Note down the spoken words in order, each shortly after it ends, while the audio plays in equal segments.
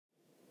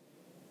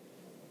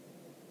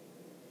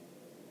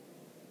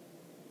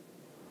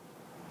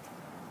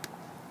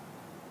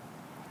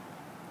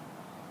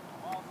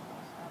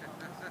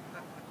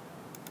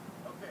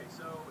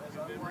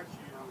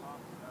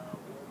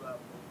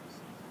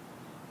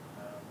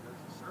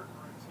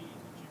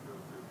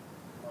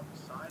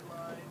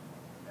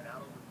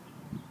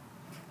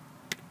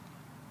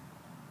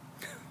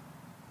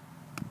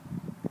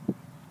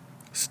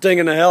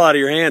stinging the hell out of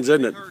your hands,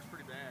 isn't it? It hurts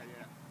pretty bad,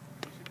 yeah.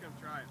 You should come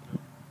try it, Phil.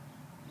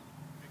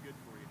 Be good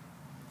for you.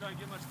 Don't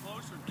get much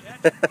closer and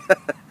catch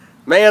it.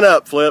 Man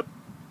up, Flip.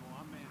 Well,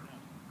 I'm man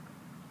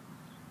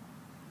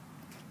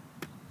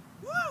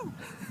up. Woo!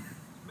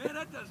 Man,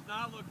 that does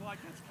not look like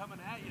it's coming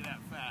at you that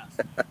fast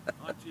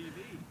on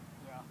TV.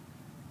 Yeah.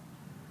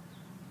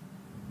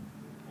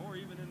 Or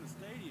even in the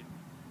stadium.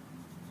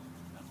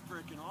 That's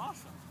freaking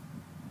awesome.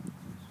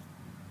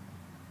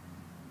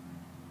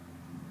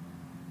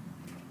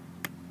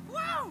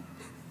 Woo!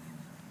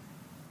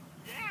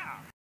 Yeah!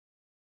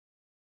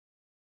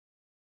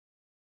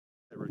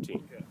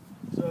 Routine. Okay.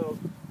 So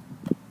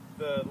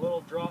the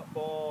little drop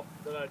ball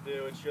that I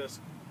do, it's just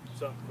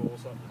something cool,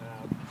 something to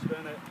have.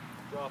 Spin it,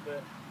 drop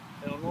it.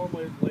 It'll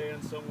normally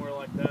land somewhere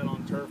like that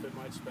on turf. It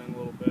might spin a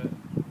little bit.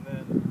 And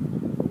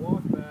then the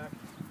walk back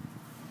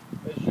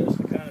is just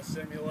to kind of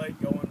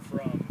simulate going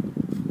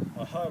from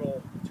a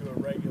huddle to a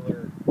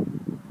regular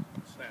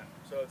snap.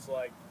 So it's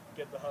like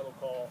get the huddle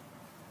call,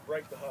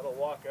 break the huddle,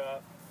 walk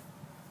up,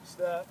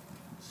 step,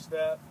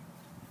 step,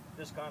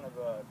 just kind of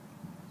a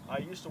I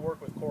used to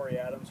work with Corey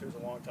Adams, who's a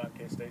longtime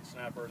K-State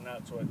snapper, and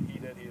that's what he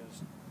did. He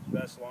was the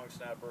best long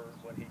snapper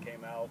when he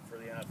came out for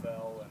the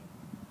NFL, and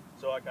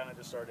so I kind of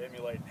just started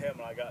emulating him,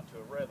 and I got to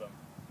a rhythm.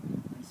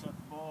 And set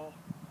the ball,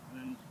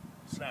 and then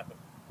snap it.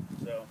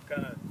 So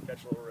kind of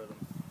catch a little rhythm.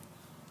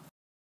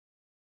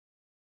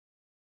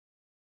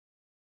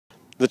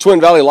 The Twin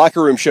Valley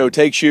Locker Room Show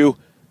takes you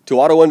to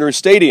Otto Underwood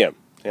Stadium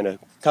in a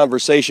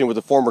conversation with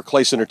the former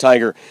Clay Center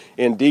Tiger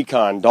in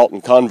Decon, Dalton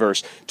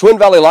Converse. Twin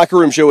Valley Locker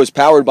Room Show is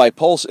powered by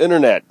Pulse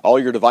Internet. All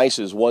your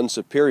devices, one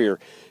superior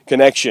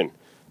connection.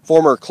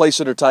 Former Clay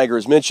Center Tiger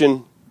as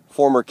mentioned,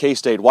 former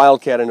K-State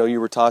Wildcat. I know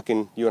you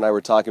and I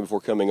were talking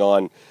before coming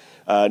on.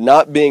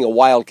 Not being a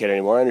Wildcat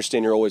anymore. I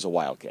understand you're always a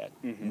Wildcat.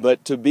 Mm-hmm.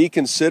 But to be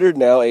considered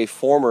now a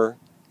former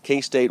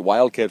K-State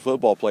Wildcat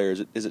football player,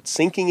 is it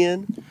sinking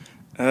in?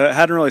 It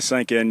hadn't really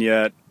sank in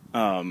yet.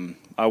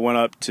 I went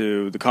up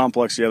to the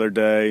complex the other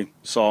day,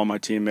 saw my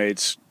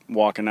teammates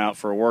walking out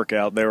for a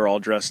workout. They were all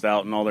dressed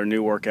out in all their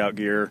new workout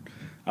gear.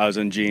 I was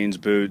in jeans,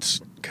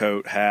 boots,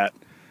 coat, hat,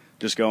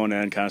 just going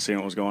in, kind of seeing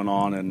what was going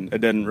on, and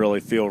it didn't really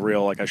feel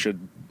real, like I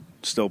should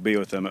still be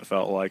with them, it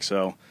felt like.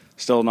 So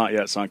still not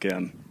yet sunk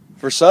in.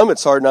 For some,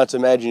 it's hard not to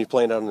imagine you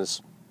playing out on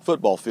this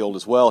football field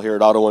as well here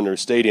at Otto Underwood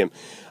Stadium.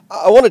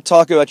 I want to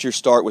talk about your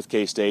start with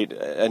K-State.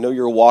 I know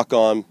you're a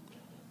walk-on,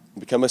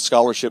 become a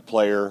scholarship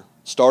player,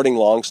 starting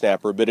long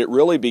snapper, but it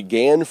really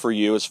began for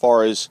you as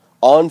far as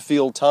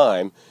on-field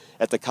time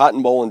at the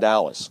Cotton Bowl in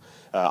Dallas.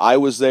 I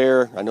was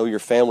there. I know your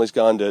family's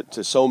gone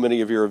to so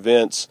many of your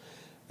events.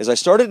 As I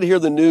started to hear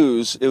the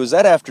news, it was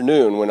that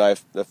afternoon when I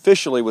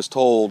officially was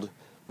told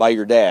by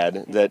your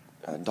dad that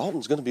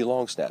Dalton's going to be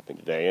long snapping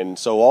today. And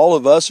so all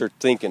of us are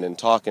thinking and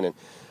talking and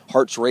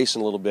hearts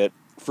racing a little bit.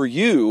 For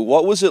you,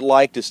 what was it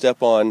like to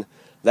step on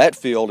that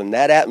field and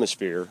that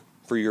atmosphere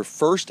for your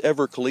first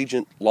ever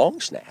collegiate long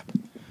snap?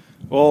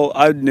 Well,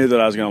 I knew that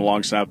I was going to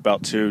long snap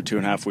about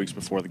 2.5 weeks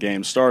before the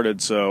game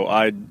started, so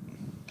I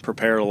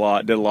prepared a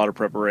lot, did a lot of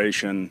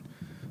preparation,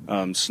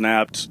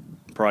 snapped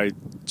probably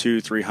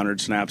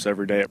 200-300 snaps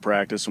every day at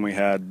practice, and we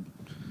had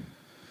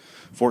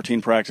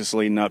 14 practice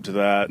leading up to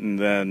that, and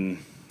then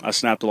I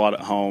snapped a lot at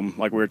home.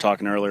 Like we were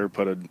talking earlier,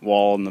 put a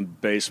wall in the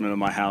basement of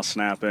my house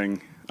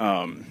snapping,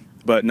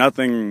 but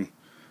nothing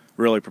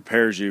really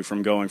prepares you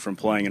from going from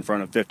playing in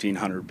front of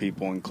 1,500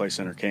 people in Clay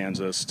Center,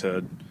 Kansas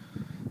to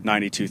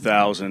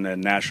 92,000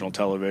 and national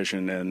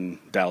television in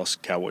Dallas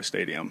Cowboy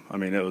Stadium. I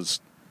mean, it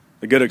was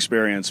a good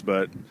experience,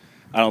 but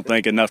I don't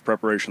think enough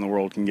preparation in the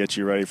world can get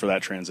you ready for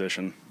that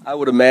transition. I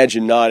would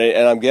imagine not,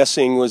 and I'm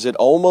guessing, was it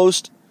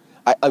almost,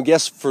 I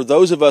guess for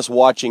those of us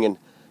watching and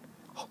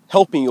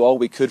helping you all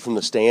we could from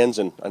the stands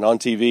and on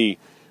TV,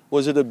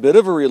 was it a bit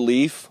of a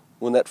relief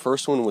when that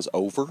first one was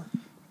over?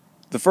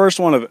 The first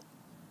one of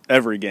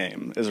every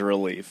game is a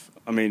relief.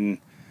 I mean,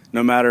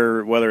 no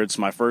matter whether it's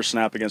my first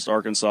snap against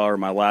Arkansas or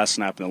my last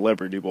snap in the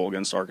Liberty Bowl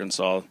against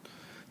Arkansas,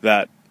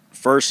 that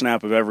first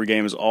snap of every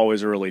game is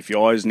always a relief. You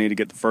always need to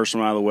get the first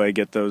one out of the way,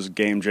 get those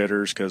game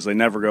jitters, because they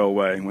never go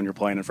away when you're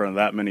playing in front of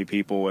that many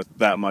people with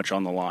that much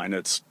on the line.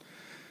 It's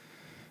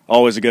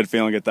always a good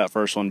feeling to get that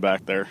first one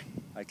back there.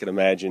 I can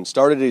imagine.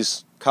 Started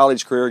his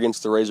college career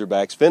against the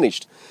Razorbacks,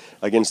 finished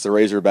against the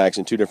Razorbacks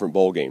in 2 different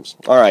bowl games.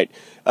 All right.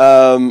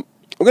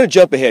 We're going to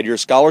jump ahead. You're a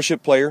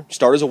scholarship player,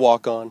 start as a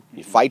walk-on,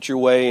 you fight your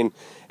way, and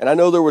I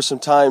know there were some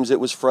times it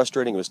was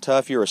frustrating, it was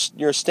tough. You're a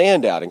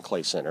standout in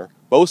Clay Center,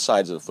 both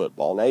sides of the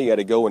football. Now you got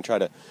to go and try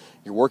to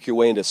work your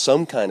way into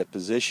some kind of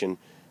position.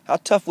 How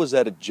tough was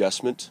that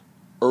adjustment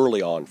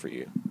early on for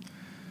you?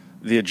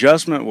 The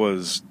adjustment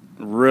was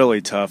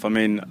really tough. I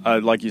mean,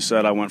 like you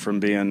said, I went from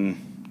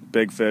being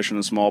big fish in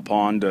a small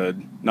pond to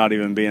not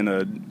even being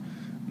a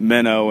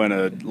minnow in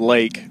a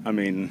lake. I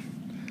mean,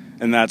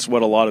 and that's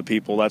what a lot of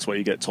people, that's what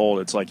you get told.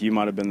 It's like you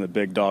might have been the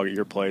big dog at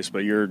your place, but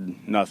you're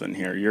nothing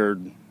here. You're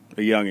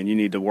a youngin'. You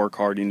need to work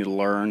hard. You need to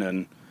learn,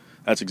 and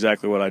that's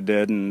exactly what I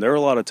did. And there were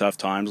a lot of tough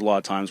times, a lot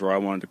of times where I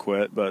wanted to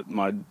quit, but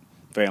my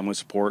family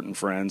support and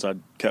friends, I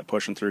kept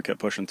pushing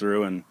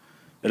through, and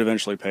it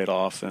eventually paid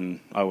off, and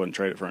I wouldn't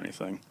trade it for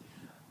anything.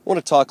 I want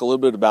to talk a little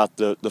bit about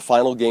the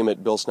final game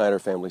at Bill Snyder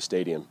Family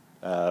Stadium.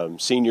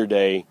 Senior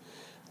day,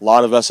 a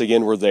lot of us,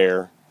 again, were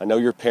there. I know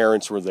your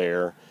parents were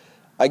there.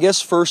 I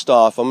guess first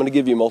off, I'm going to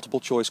give you a multiple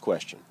choice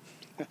question.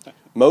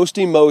 Most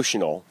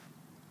emotional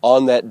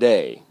on that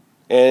day,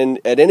 and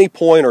at any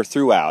point or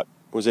throughout,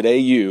 was it A,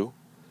 you,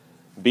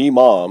 B,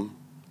 mom,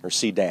 or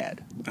C,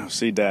 dad? Oh,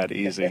 C, dad,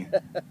 easy.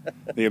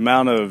 The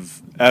amount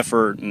of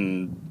effort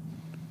and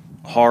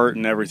heart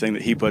and everything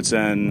that he puts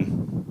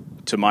in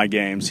to my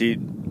games,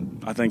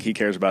 I think he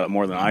cares about it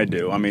more than I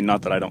do. I mean,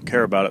 not that I don't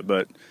care about it,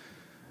 but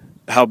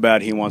how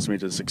bad he wants me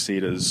to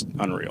succeed is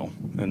unreal,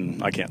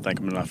 and I can't thank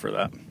him enough for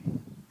that.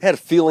 I had a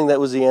feeling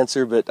that was the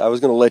answer, but I was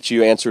going to let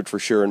you answer it for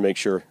sure and make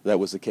sure that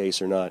was the case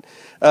or not.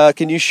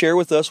 Can you share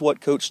with us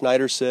what Coach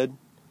Snyder said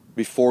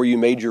before you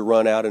made your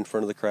run out in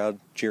front of the crowd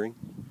cheering?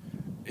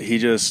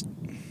 It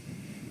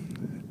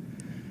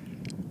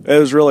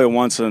was really a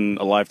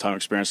once-in-a-lifetime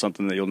experience,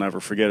 something that you'll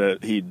never forget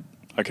it.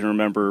 I can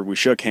remember we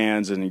shook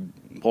hands, and he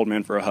pulled me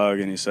in for a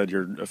hug, and he said,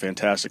 "You're a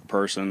fantastic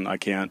person. I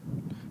can't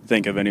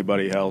think of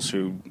anybody else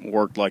who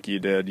worked like you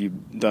did.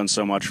 You've done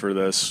so much for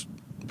this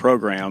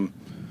program,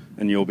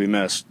 and you'll be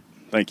missed.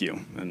 Thank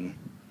you." And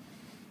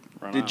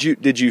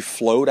did you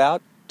float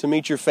out to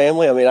meet your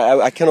family? I mean,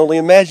 I can only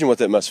imagine what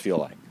that must feel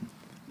like.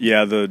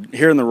 Yeah,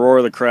 hearing the roar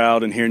of the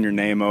crowd and hearing your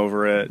name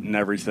over it and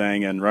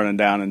everything, and running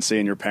down and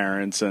seeing your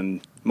parents and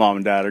mom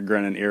and dad are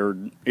grinning ear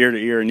to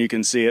ear, and you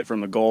can see it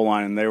from the goal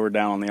line, and they were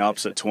down on the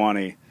opposite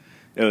 20.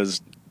 It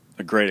was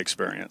a great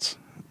experience.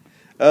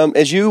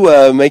 As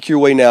you make your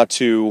way now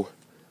to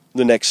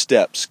the next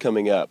steps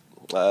coming up,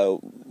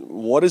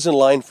 what is in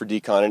line for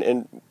Decon,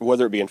 and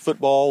whether it be in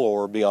football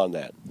or beyond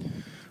that?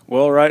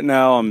 Well, right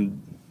now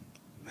I'm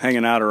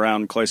hanging out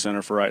around Clay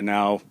Center for right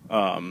now,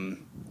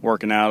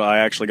 working out. I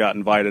actually got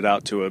invited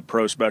out to a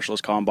pro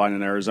specialist combine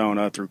in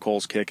Arizona through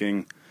Cole's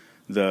Kicking.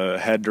 The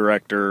head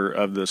director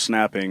of the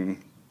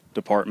snapping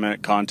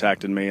department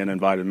contacted me and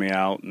invited me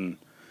out, and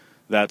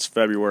that's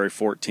February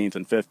 14th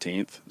and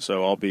 15th,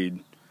 so I'll be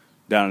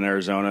down in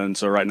Arizona, and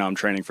so right now I'm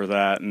training for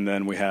that. And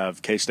then we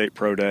have K-State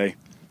Pro Day,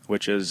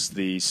 which is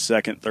the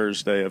second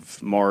Thursday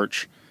of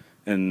March,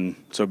 and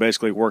so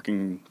basically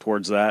working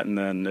towards that. And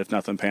then if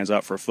nothing pans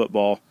out for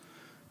football,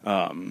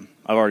 I've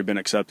already been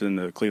accepted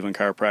into Cleveland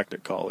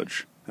Chiropractic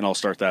College, and I'll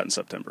start that in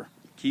September.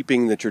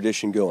 Keeping the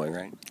tradition going,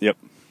 right? Yep.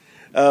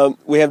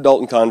 We have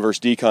Dalton Converse,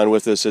 Decon,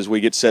 with us as we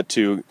get set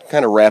to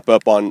kind of wrap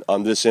up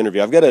on this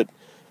interview. I've got a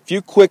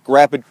few quick,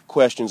 rapid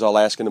questions I'll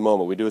ask in a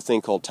moment. We do a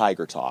thing called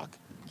Tiger Talk.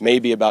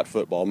 Maybe about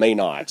football, may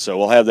not. So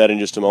we'll have that in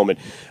just a moment.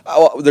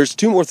 There's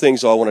two more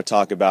things I want to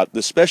talk about.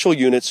 The special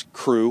units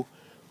crew,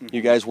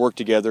 you guys work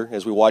together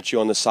as we watch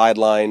you on the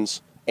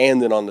sidelines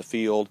and then on the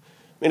field.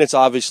 I mean, it's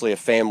obviously a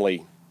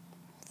family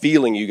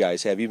feeling you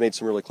guys have. You've made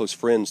some really close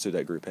friends through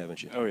that group,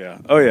 haven't you? Oh,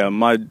 yeah.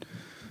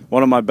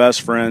 One of my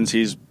best friends,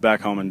 he's back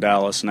home in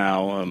Dallas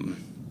now,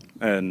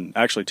 and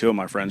actually two of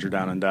my friends are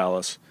down in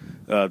Dallas.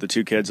 The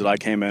two kids that I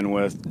came in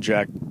with,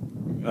 Jack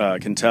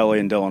Kentelly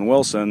and Dylan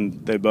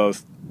Wilson,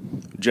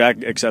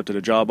 Jack accepted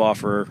a job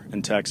offer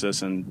in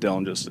Texas, and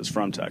Dylan just is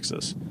from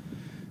Texas.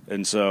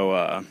 And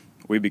so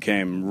we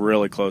became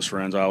really close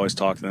friends. I always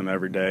talk to them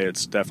every day.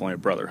 It's definitely a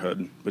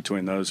brotherhood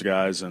between those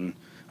guys, and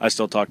I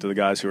still talk to the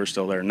guys who are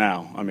still there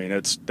now. I mean,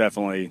 it's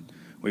definitely,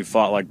 we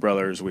fought like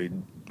brothers. We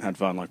had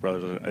fun like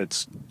brothers.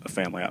 It's a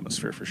family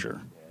atmosphere for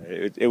sure.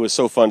 It was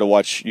so fun to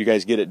watch you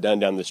guys get it done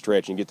down the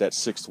stretch and get that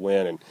sixth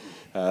win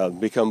and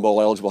become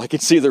bowl eligible. I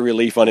could see the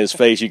relief on his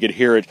face. You could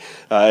hear it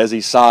as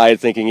he sighed,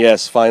 thinking,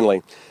 yes,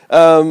 finally.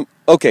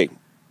 Okay,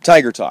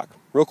 Tiger Talk,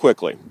 real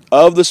quickly.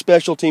 Of the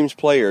special teams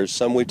players,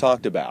 some we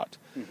talked about,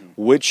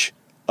 which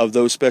of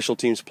those special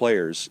teams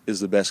players is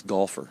the best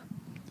golfer?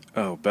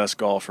 Oh, best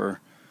golfer.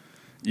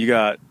 You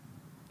got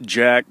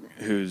Jack,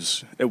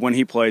 when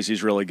he plays,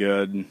 he's really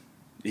good.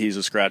 He's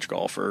a scratch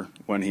golfer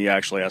when he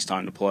actually has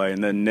time to play.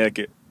 And then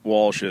Nick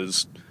Walsh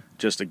is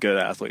just a good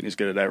athlete, and he's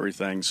good at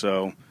everything.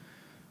 And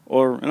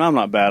I'm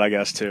not bad, I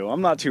guess, too.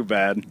 I'm not too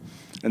bad.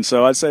 And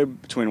so I'd say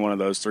between one of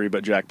those three,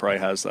 but Jack probably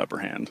has the upper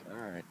hand. All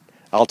right.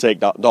 I'll take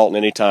Dalton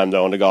anytime,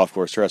 though, on the golf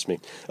course, trust me.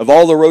 Of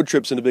all the road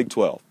trips in the Big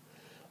 12,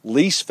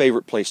 least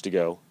favorite place to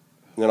go,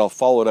 and then I'll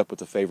follow it up with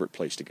the favorite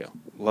place to go.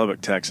 Lubbock,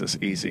 Texas,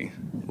 easy.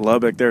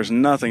 Lubbock, there's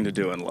nothing to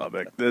do in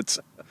Lubbock. It's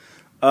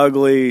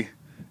ugly.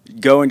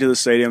 Going to the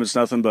stadium, it's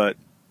nothing but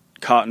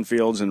cotton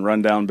fields and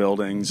rundown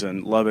buildings,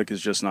 and Lubbock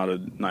is just not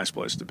a nice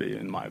place to be,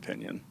 in my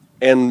opinion.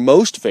 And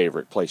most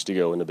favorite place to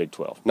go in the Big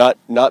 12,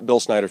 not Bill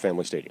Snyder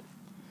Family Stadium.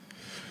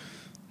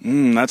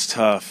 That's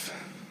tough.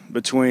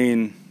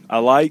 I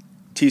like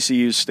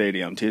TCU's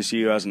stadium.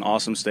 TCU has an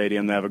awesome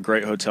stadium. They have a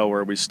great hotel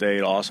where we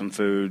stayed, awesome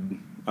food.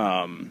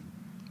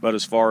 But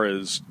as far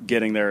as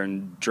getting there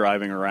and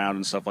driving around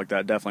and stuff like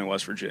that, definitely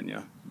West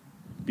Virginia.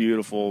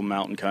 Beautiful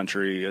mountain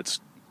country. As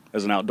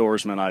an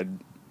outdoorsman,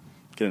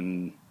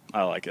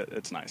 I like it.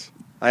 It's nice.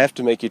 I have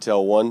to make you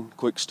tell one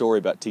quick story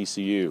about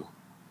TCU.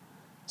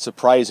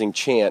 Surprising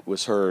chant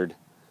was heard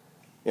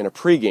in a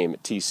pregame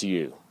at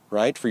TCU,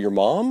 right? For your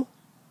mom?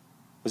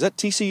 Was that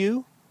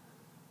TCU?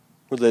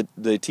 Were the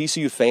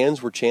TCU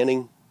fans were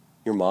chanting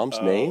your mom's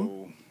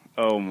name?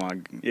 Oh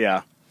my,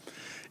 yeah.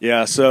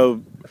 Yeah,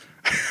 so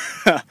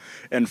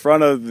in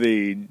front of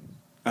the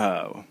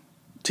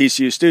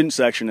TCU student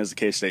section is the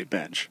K-State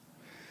bench.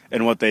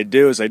 And what they'd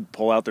do is they'd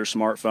pull out their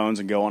smartphones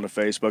and go onto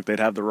Facebook. They'd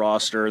have the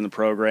roster and the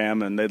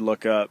program, and they'd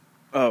look up,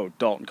 oh,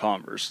 Dalton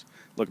Converse.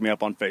 Look me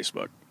up on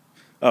Facebook.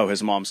 Oh,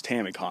 his mom's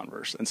Tammy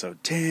Converse. And so,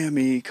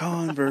 Tammy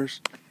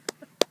Converse.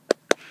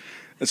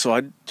 And so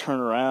I'd turn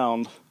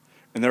around,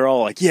 and they're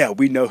all like, yeah,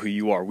 we know who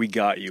you are. We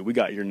got you. We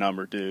got your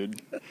number,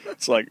 dude.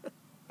 It's like,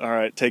 all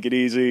right, take it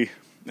easy.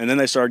 And then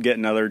they started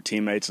getting other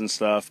teammates and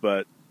stuff,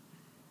 but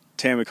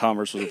Tammy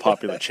Converse was a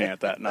popular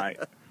chant that night.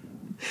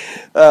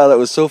 That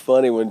was so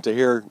funny to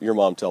hear your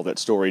mom tell that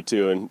story,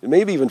 too, and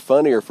maybe even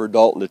funnier for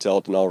Dalton to tell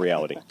it in all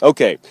reality.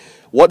 Okay,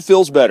 what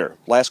feels better?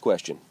 Last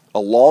question. A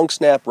long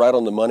snap right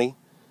on the money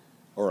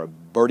or a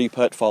birdie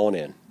putt falling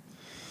in?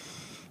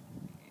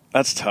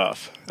 That's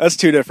tough. That's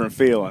two different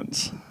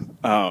feelings.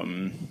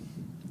 When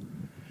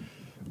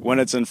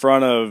it's in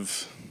front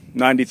of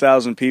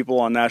 90,000 people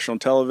on national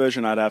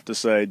television, I'd have to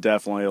say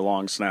definitely a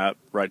long snap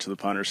right to the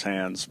punter's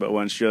hands. But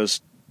when it's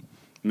just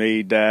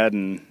me, Dad,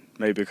 and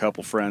maybe a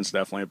couple friends,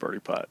 definitely a birdie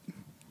putt.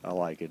 I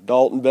like it.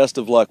 Dalton, best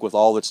of luck with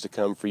all that's to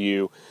come for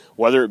you,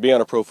 whether it be on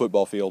a pro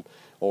football field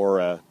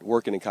or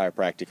working in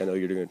chiropractic. I know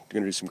you're going to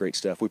do some great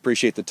stuff. We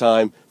appreciate the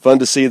time. Fun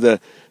to see the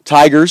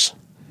Tigers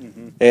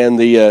and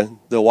the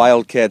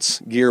Wildcats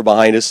gear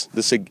behind us.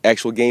 This is an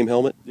actual game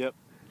helmet? Yep,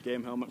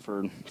 game helmet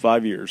for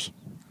 5 years.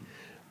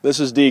 This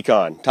is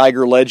Decon,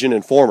 Tiger legend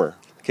and former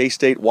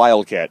K-State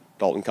Wildcat,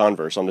 Dalton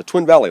Converse, on the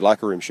Twin Valley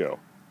Locker Room Show.